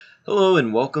Hello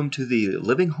and welcome to the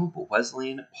Living Hope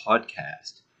Wesleyan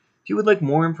podcast. If you would like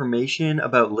more information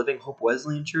about Living Hope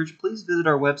Wesleyan Church, please visit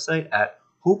our website at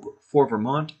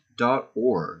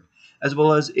hopeforvermont.org. As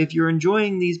well as if you're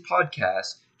enjoying these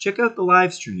podcasts, check out the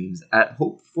live streams at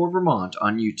Hope for Vermont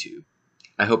on YouTube.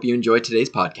 I hope you enjoy today's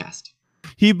podcast.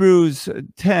 Hebrews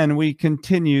 10, we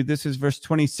continue. This is verse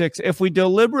 26. If we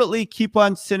deliberately keep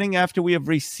on sinning after we have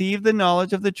received the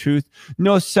knowledge of the truth,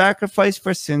 no sacrifice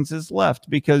for sins is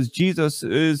left because Jesus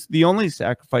is the only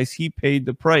sacrifice. He paid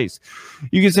the price.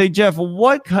 You can say, Jeff,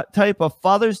 what type of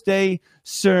Father's Day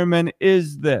sermon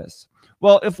is this?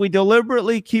 Well, if we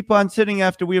deliberately keep on sinning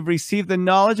after we have received the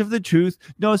knowledge of the truth,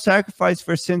 no sacrifice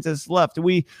for sins is left.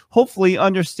 We hopefully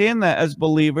understand that as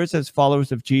believers, as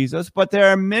followers of Jesus, but there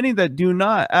are many that do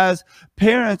not. As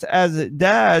parents, as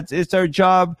dads, it's our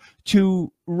job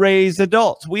to raise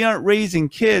adults. We aren't raising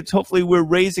kids. Hopefully we're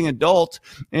raising adults.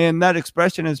 And that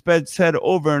expression has been said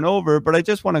over and over, but I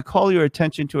just want to call your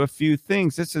attention to a few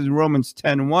things. This is Romans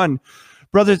 10:1.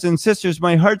 Brothers and sisters,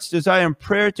 my heart's desire and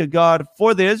prayer to God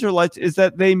for the Israelites is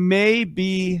that they may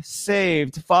be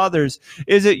saved. Fathers,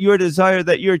 is it your desire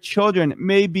that your children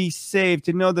may be saved,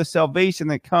 to know the salvation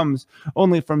that comes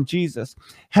only from Jesus?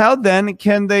 How then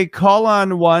can they call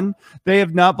on one they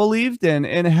have not believed in?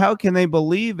 And how can they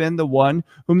believe in the one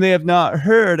whom they have not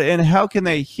heard? And how can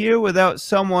they hear without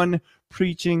someone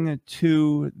preaching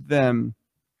to them?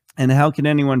 And how can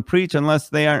anyone preach unless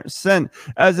they aren't sent?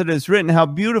 As it is written, how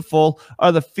beautiful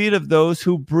are the feet of those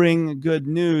who bring good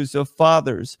news of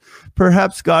fathers.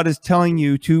 Perhaps God is telling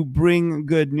you to bring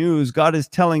good news. God is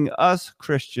telling us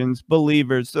Christians,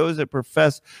 believers, those that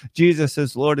profess Jesus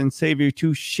as Lord and Savior,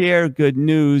 to share good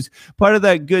news. Part of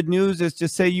that good news is to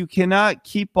say you cannot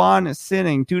keep on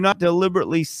sinning. Do not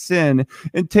deliberately sin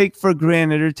and take for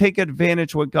granted or take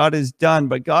advantage of what God has done.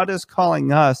 But God is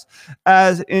calling us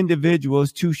as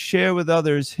individuals to share with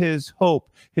others his hope,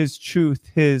 his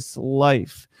truth, his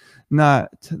life,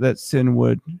 not that sin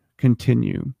would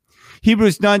continue.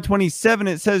 Hebrews 9:27,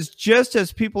 it says, just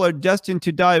as people are destined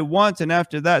to die once and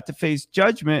after that to face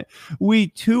judgment, we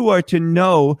too are to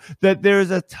know that there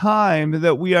is a time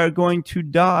that we are going to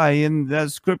die. And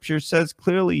as scripture says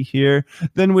clearly here,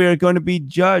 then we are going to be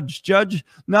judged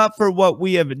not for what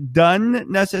we have done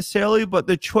necessarily, but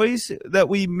the choice that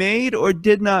we made or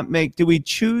did not make. Do we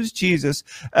choose Jesus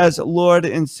as Lord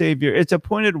and Savior? It's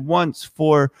appointed once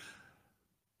for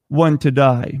one to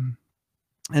die.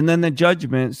 And then the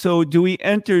judgment. So do we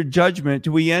enter judgment?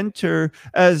 Do we enter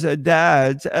as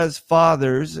dads, as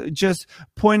fathers, just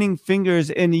pointing fingers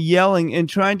and yelling and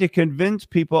trying to convince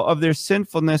people of their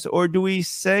sinfulness? Or do we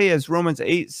say, as Romans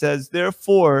 8 says,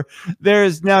 therefore, there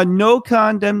is now no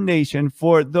condemnation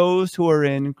for those who are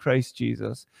in Christ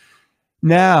Jesus.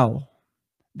 Now,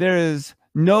 there is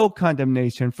no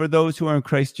condemnation for those who are in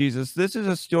Christ Jesus. This is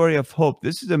a story of hope.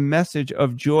 This is a message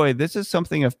of joy. This is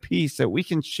something of peace that we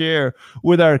can share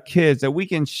with our kids, that we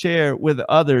can share with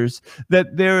others,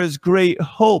 that there is great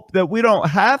hope, that we don't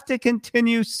have to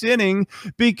continue sinning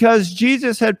because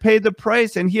Jesus had paid the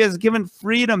price and he has given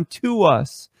freedom to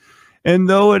us. And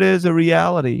though it is a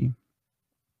reality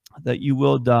that you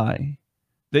will die,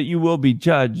 that you will be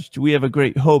judged, we have a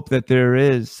great hope that there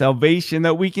is salvation,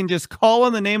 that we can just call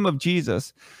on the name of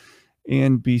Jesus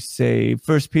and be saved.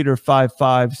 1 Peter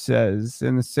 5:5 says,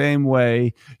 in the same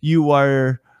way, you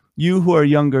who are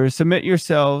younger, submit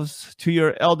yourselves to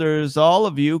your elders, all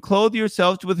of you. Clothe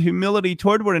yourselves with humility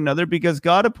toward one another, because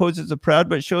God opposes the proud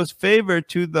but shows favor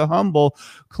to the humble.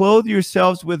 Clothe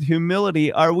yourselves with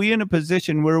humility. Are we in a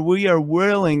position where we are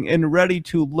willing and ready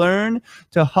to learn,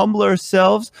 to humble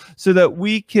ourselves so that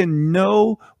we can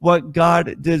know what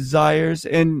God desires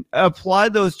and apply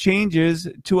those changes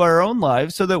to our own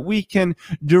lives so that we can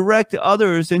direct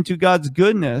others into God's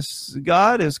goodness?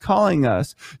 God is calling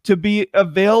us to be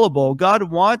available. God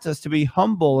wants us to be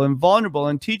humble and vulnerable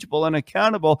and teachable and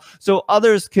accountable so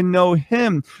others can know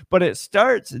him. But it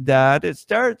starts, Dad, it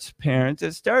starts parents,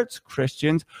 it starts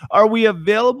Christians. Are we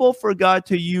available for God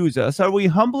to use us? Are we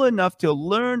humble enough to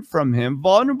learn from him,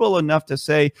 vulnerable enough to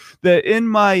say that in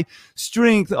my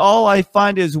strength, all I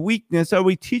find is weakness? Are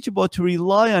we teachable to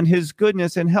rely on his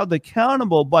goodness and held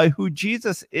accountable by who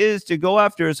Jesus is to go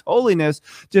after his holiness,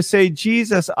 to say,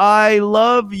 Jesus, I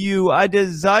love you, I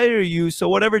desire you, so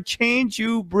whatever change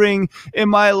you bring in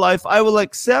my life, I will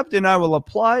accept and I will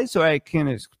apply so I can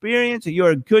experience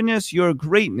your goodness, your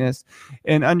greatness,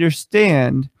 and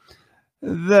understand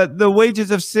that the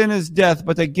wages of sin is death,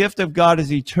 but the gift of God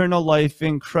is eternal life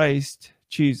in Christ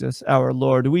Jesus our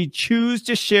Lord. We choose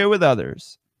to share with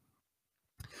others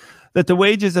that the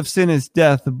wages of sin is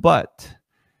death, but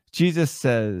Jesus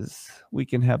says we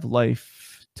can have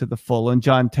life to the full. In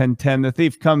John 10:10, the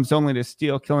thief comes only to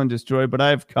steal, kill, and destroy, but I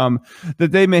have come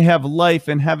that they may have life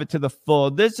and have it to the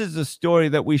full. This is a story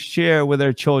that we share with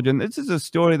our children. This is a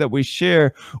story that we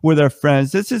share with our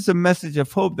friends. This is a message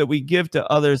of hope that we give to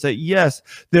others, that yes,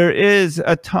 there is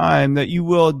a time that you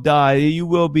will die, you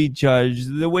will be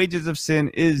judged. The wages of sin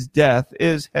is death,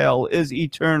 is hell, is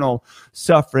eternal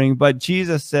suffering. But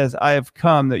Jesus says, I have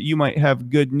come that you might have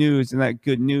good news, and that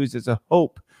good news is a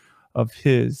hope of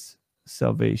his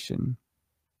salvation.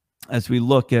 As we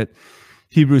look at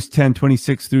Hebrews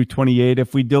 10:26 through 28,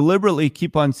 if we deliberately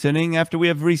keep on sinning after we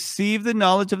have received the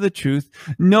knowledge of the truth,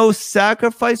 no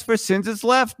sacrifice for sins is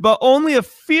left, but only a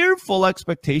fearful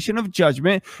expectation of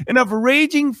judgment and of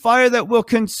raging fire that will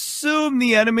consume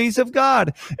the enemies of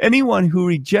God. Anyone who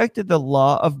rejected the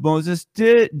law of Moses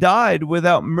died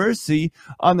without mercy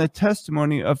on the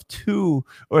testimony of 2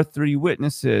 or 3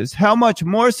 witnesses. How much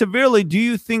more severely do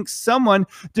you think someone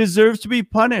deserves to be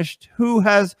punished who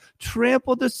has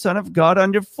trampled the Son of God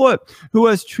underfoot, who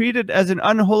has treated as an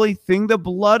unholy thing the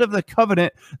blood of the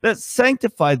covenant that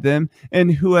sanctified them,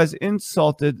 and who has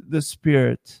insulted the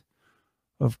Spirit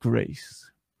of grace?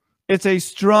 It's a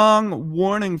strong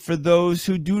warning for those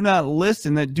who do not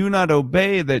listen, that do not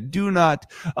obey, that do not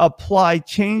apply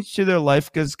change to their life,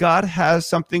 because God has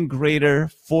something greater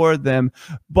for them.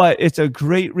 But it's a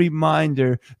great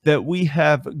reminder that we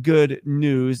have good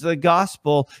news. The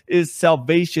gospel is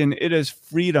salvation. It is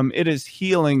freedom. It is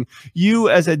healing. You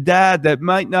as a dad that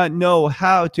might not know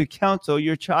how to counsel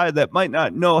your child, that might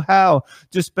not know how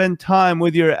to spend time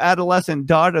with your adolescent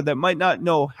daughter, that might not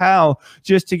know how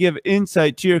just to give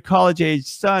insight to your college-age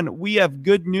son, we have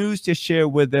good news to share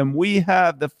with them. We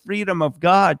have the freedom of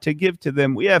God to give to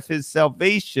them. We have his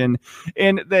salvation,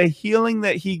 and the healing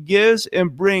that he gives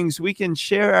and brings, we can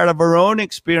share out of our own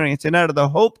experience and out of the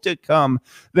hope to come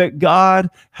that God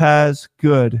has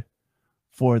good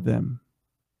for them.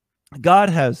 God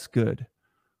has good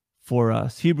for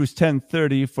us. Hebrews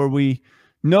 10:30, for we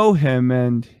know him,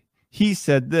 and he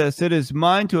said this, it is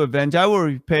mine to avenge, I will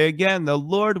repay again. The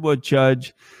Lord will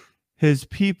judge his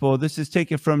people. This is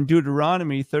taken from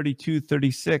Deuteronomy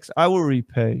 32:36. I will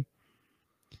repay.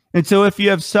 And so if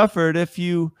you have suffered, if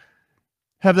you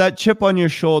have that chip on your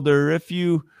shoulder, if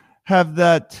you have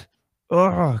that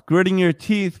gritting your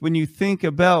teeth when you think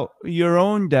about your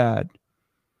own dad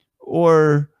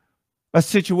or a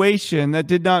situation that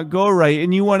did not go right,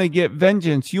 and you want to get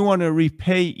vengeance, you want to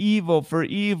repay evil for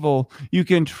evil, you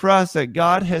can trust that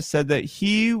God has said that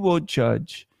he will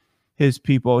judge his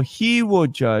people. He will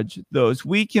judge those.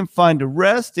 We can find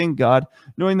rest in God,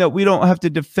 knowing that we don't have to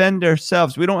defend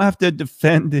ourselves. We don't have to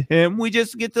defend him. We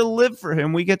just get to live for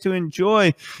him. We get to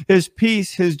enjoy his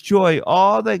peace, his joy,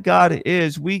 all that God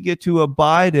is. We get to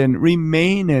abide in,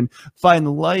 remain in,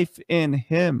 find life in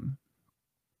him.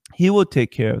 He will take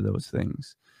care of those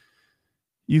things.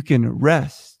 You can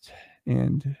rest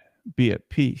and be at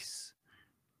peace.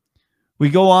 We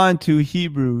go on to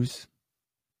Hebrews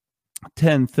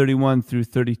 10:31 through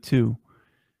 32.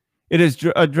 It is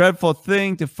a dreadful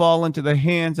thing to fall into the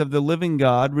hands of the living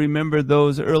God. Remember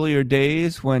those earlier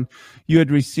days when you had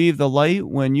received the light,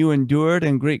 when you endured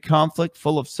in great conflict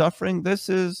full of suffering. This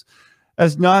is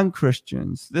as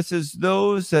non-Christians. This is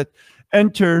those that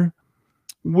enter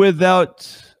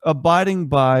without abiding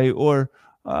by or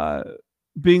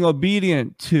being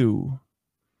obedient to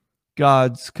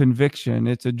God's conviction.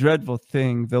 It's a dreadful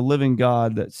thing, the living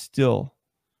God that still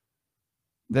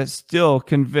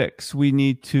convicts. We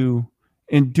need to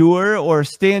endure or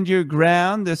stand your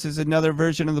ground. This is another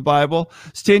version of the Bible.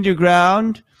 Stand your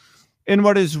ground in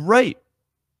what is right.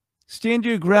 Stand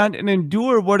your ground and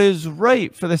endure what is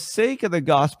right for the sake of the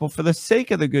gospel, for the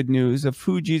sake of the good news of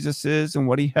who Jesus is and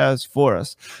what he has for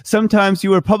us. Sometimes you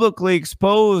were publicly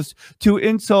exposed to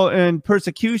insult and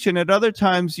persecution. At other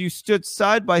times, you stood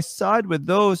side by side with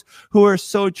those who were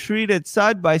so treated.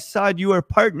 Side by side, you were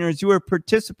partners, you were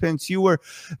participants, you were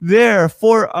there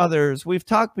for others. We've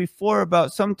talked before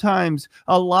about sometimes,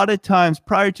 a lot of times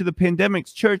prior to the pandemic,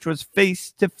 church was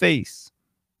face to face.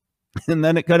 And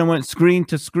then it kind of went screen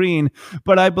to screen.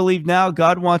 But I believe now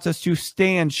God wants us to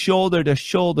stand shoulder to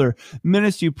shoulder.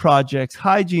 Ministry projects,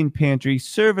 hygiene pantry,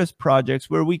 service projects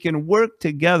where we can work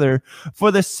together for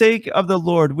the sake of the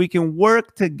Lord. We can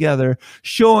work together,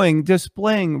 showing,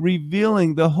 displaying,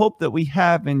 revealing the hope that we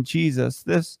have in Jesus.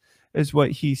 This is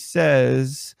what he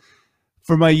says.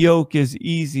 For my yoke is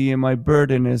easy and my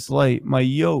burden is light. My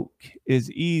yoke is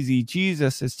easy.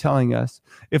 Jesus is telling us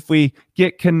if we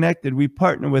get connected, we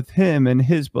partner with him and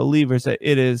his believers, that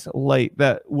it is light.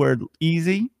 That word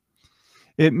easy,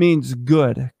 it means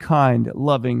good, kind,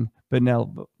 loving,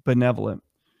 benevolent.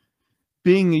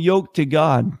 Being yoked to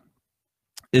God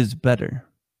is better.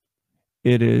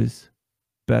 It is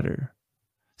better.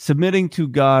 Submitting to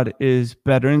God is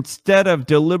better. Instead of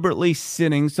deliberately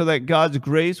sinning so that God's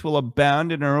grace will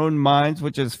abound in our own minds,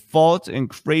 which is false and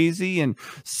crazy and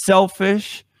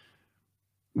selfish,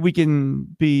 we can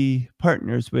be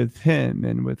partners with him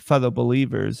and with fellow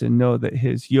believers and know that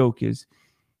his yoke is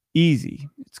easy,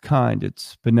 it's kind,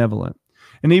 it's benevolent.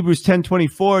 In Hebrews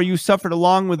 10:24, you suffered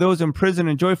along with those in prison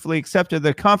and joyfully accepted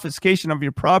the confiscation of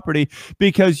your property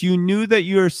because you knew that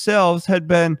yourselves had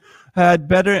better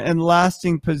and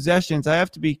lasting possessions. I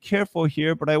have to be careful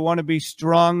here, but I want to be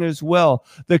strong as well.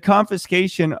 The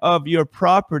confiscation of your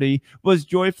property was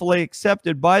joyfully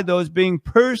accepted by those being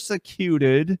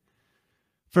persecuted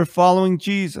for following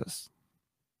Jesus.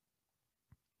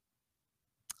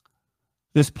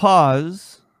 This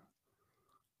pause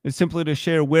is simply to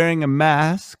share wearing a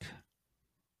mask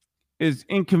is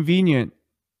inconvenient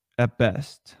at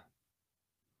best.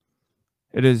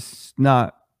 It is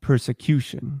not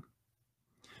persecution.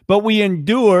 But we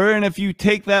endure, and if you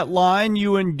take that line,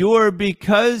 you endure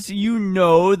because you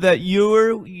know that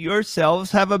you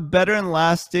yourselves have a better and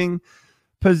lasting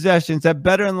possessions. That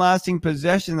better and lasting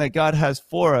possession that God has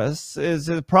for us is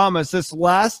a promise. This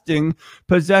lasting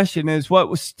possession is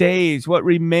what stays, what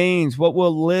remains, what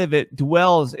will live. It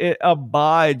dwells, it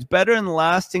abides. Better and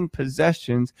lasting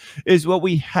possessions is what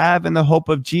we have in the hope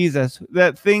of Jesus.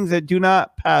 That things that do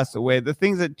not pass away, the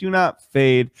things that do not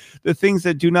fade, the things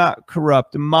that do not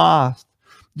corrupt, moth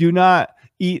do not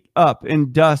eat up,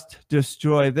 and dust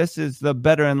destroy. This is the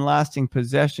better and lasting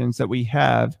possessions that we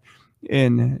have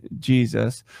in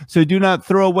Jesus. So do not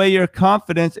throw away your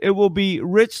confidence. It will be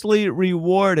richly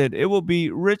rewarded. It will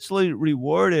be richly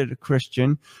rewarded,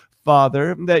 Christian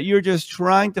father, that you're just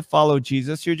trying to follow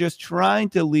Jesus. You're just trying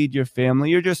to lead your family.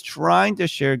 You're just trying to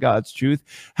share God's truth.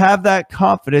 Have that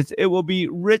confidence. It will be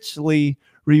richly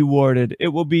rewarded. It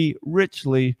will be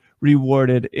richly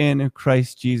rewarded in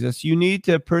Christ Jesus. You need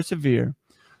to persevere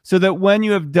so that when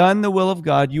you have done the will of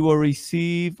God, you will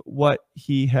receive what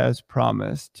he has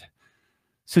promised.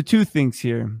 So two things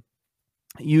here.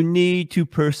 You need to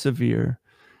persevere.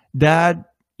 Dad,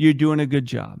 you're doing a good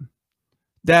job.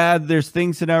 Dad, there's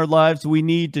things in our lives we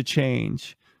need to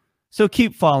change. So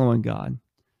keep following God.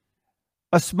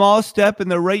 A small step in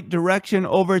the right direction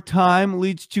over time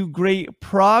leads to great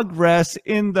progress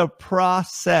in the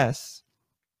process.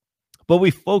 But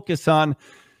we focus on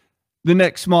the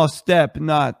next small step,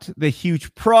 not the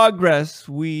huge progress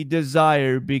we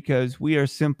desire, because we are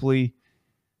simply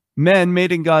men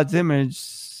made in God's image,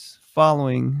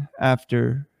 following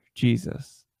after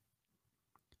Jesus.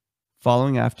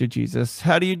 Following after Jesus.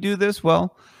 How do you do this?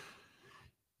 Well,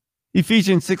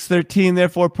 Ephesians 6:13,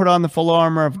 therefore put on the full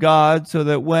armor of God so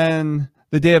that when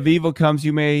the day of evil comes,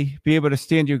 you may be able to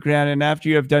stand your ground. And after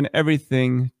you have done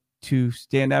everything to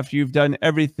stand, after you've done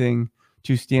everything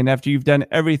to stand, after you've done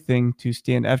everything to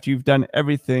stand, after you've done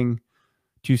everything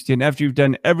to stand, after you've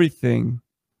done everything,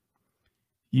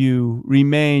 you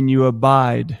remain, you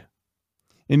abide.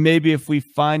 And maybe if we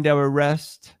find our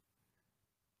rest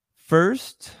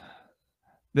first,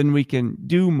 then we can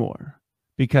do more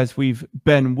because we've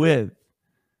been with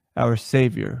our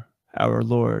Savior, our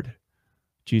Lord,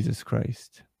 Jesus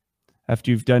Christ.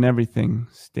 After you've done everything,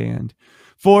 stand.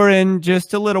 For in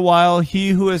just a little while, he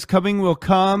who is coming will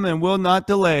come and will not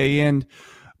delay. And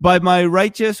by my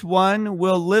righteous one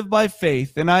will live by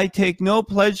faith, and I take no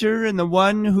pleasure in the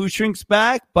one who shrinks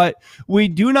back, but we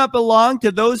do not belong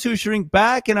to those who shrink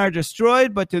back and are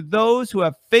destroyed, but to those who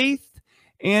have faith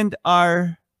and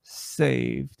are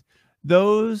saved.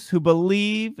 Those who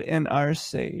believe and are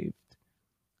saved.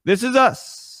 This is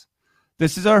us.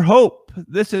 This is our hope.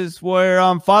 This is where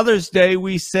on Father's Day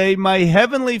we say, my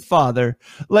heavenly Father,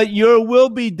 let your will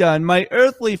be done. My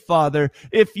earthly Father,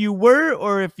 if you were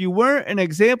or if you weren't an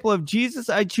example of Jesus,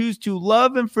 I choose to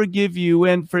love and forgive you.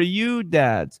 And for you,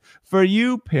 dads, for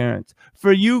you, parents,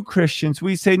 for you, Christians,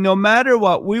 we say, no matter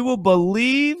what, we will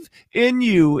believe in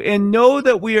you and know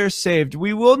that we are saved.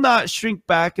 We will not shrink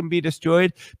back and be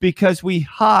destroyed because we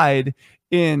hide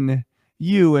in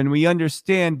you, and we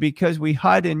understand because we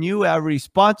hide in you, our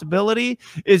responsibility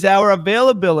is our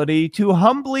availability to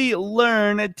humbly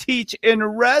learn, teach,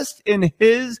 and rest in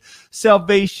his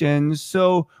salvation,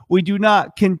 so we do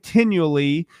not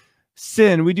continually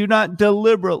sin. We do not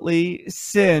deliberately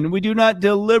sin. We do not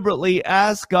deliberately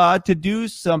ask God to do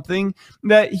something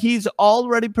that he's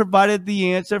already provided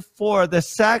the answer for. The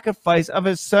sacrifice of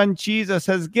his son Jesus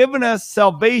has given us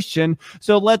salvation,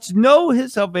 so let's know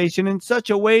his salvation in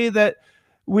such a way that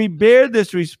we bear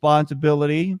this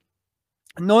responsibility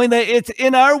knowing that it's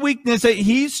in our weakness that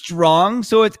he's strong.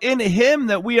 So it's in him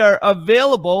that we are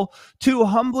available to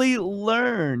humbly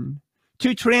learn,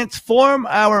 to transform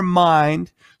our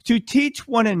mind, to teach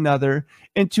one another,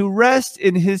 and to rest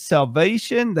in his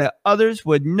salvation, that others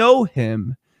would know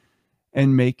him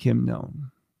and make him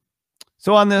known.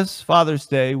 So on this Father's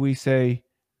Day, we say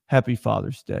Happy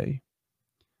Father's Day.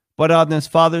 But on this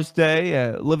Father's Day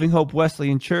at Living Hope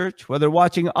Wesleyan Church, whether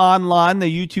watching online,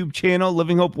 the YouTube channel,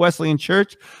 Living Hope Wesleyan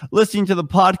Church, listening to the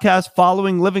podcast,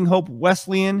 following Living Hope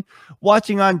Wesleyan,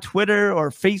 watching on Twitter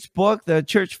or Facebook, the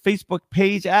church Facebook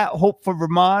page at Hope for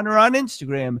Vermont, or on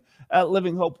Instagram at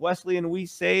Living Hope Wesleyan, we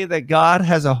say that God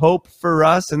has a hope for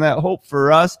us, and that hope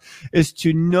for us is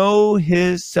to know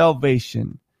his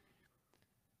salvation,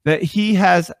 that he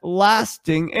has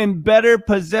lasting and better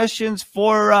possessions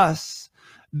for us,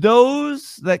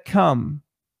 those that come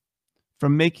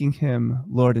from making him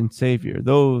Lord and Savior,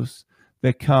 those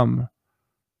that come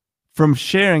from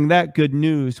sharing that good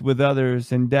news with others.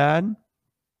 And Dad,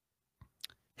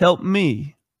 help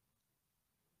me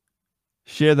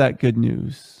share that good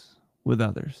news with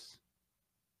others.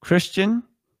 Christian,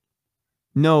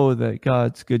 know that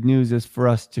God's good news is for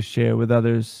us to share with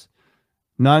others.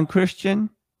 Non-Christian,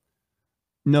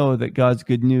 know that God's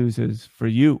good news is for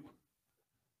you,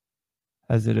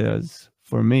 as it is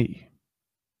for me,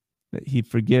 that he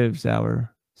forgives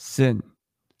our sin,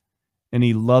 and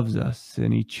he loves us,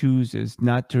 and he chooses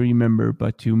not to remember,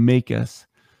 but to make us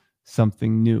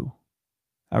something new.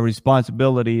 Our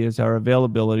responsibility is our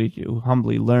availability to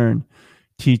humbly learn,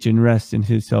 teach, and rest in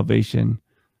his salvation.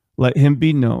 Let him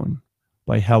be known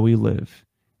by how we live.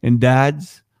 And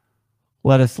dads,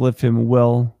 let us live him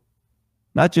well,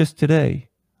 not just today,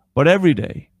 but every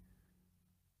day,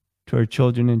 to our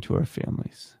children and to our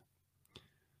families.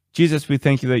 Jesus, we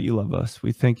thank you that you love us.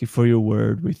 We thank you for your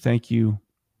word. We thank you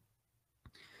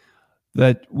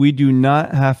that we do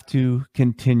not have to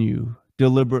continue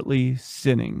deliberately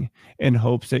sinning in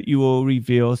hopes that you will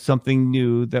reveal something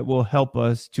new that will help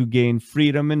us to gain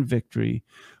freedom and victory.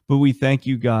 But we thank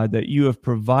you, God, that you have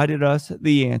provided us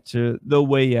the answer, the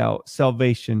way out,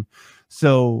 salvation.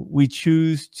 So we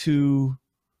choose to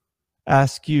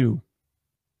ask you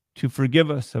to forgive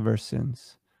us of our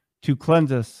sins, to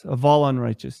cleanse us of all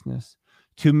unrighteousness,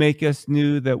 to make us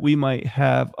new that we might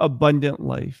have abundant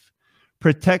life.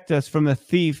 Protect us from the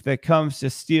thief that comes to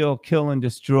steal, kill, and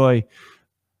destroy.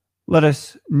 Let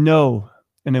us know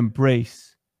and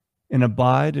embrace and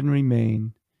abide and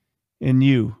remain in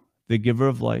you, the giver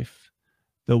of life,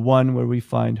 the one where we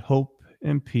find hope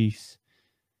and peace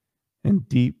and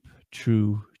deep,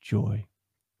 true joy.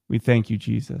 We thank you,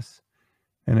 Jesus.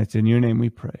 And it's in your name we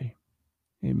pray.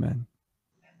 Amen.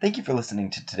 Thank you for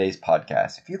listening to today's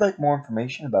podcast. If you'd like more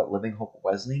information about Living Hope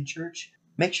Wesleyan Church,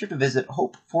 make sure to visit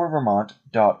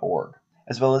hopeforvermont.org.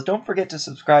 As well as don't forget to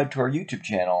subscribe to our YouTube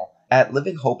channel at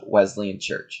Living Hope Wesleyan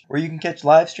Church, where you can catch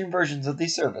live stream versions of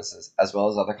these services as well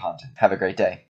as other content. Have a great day.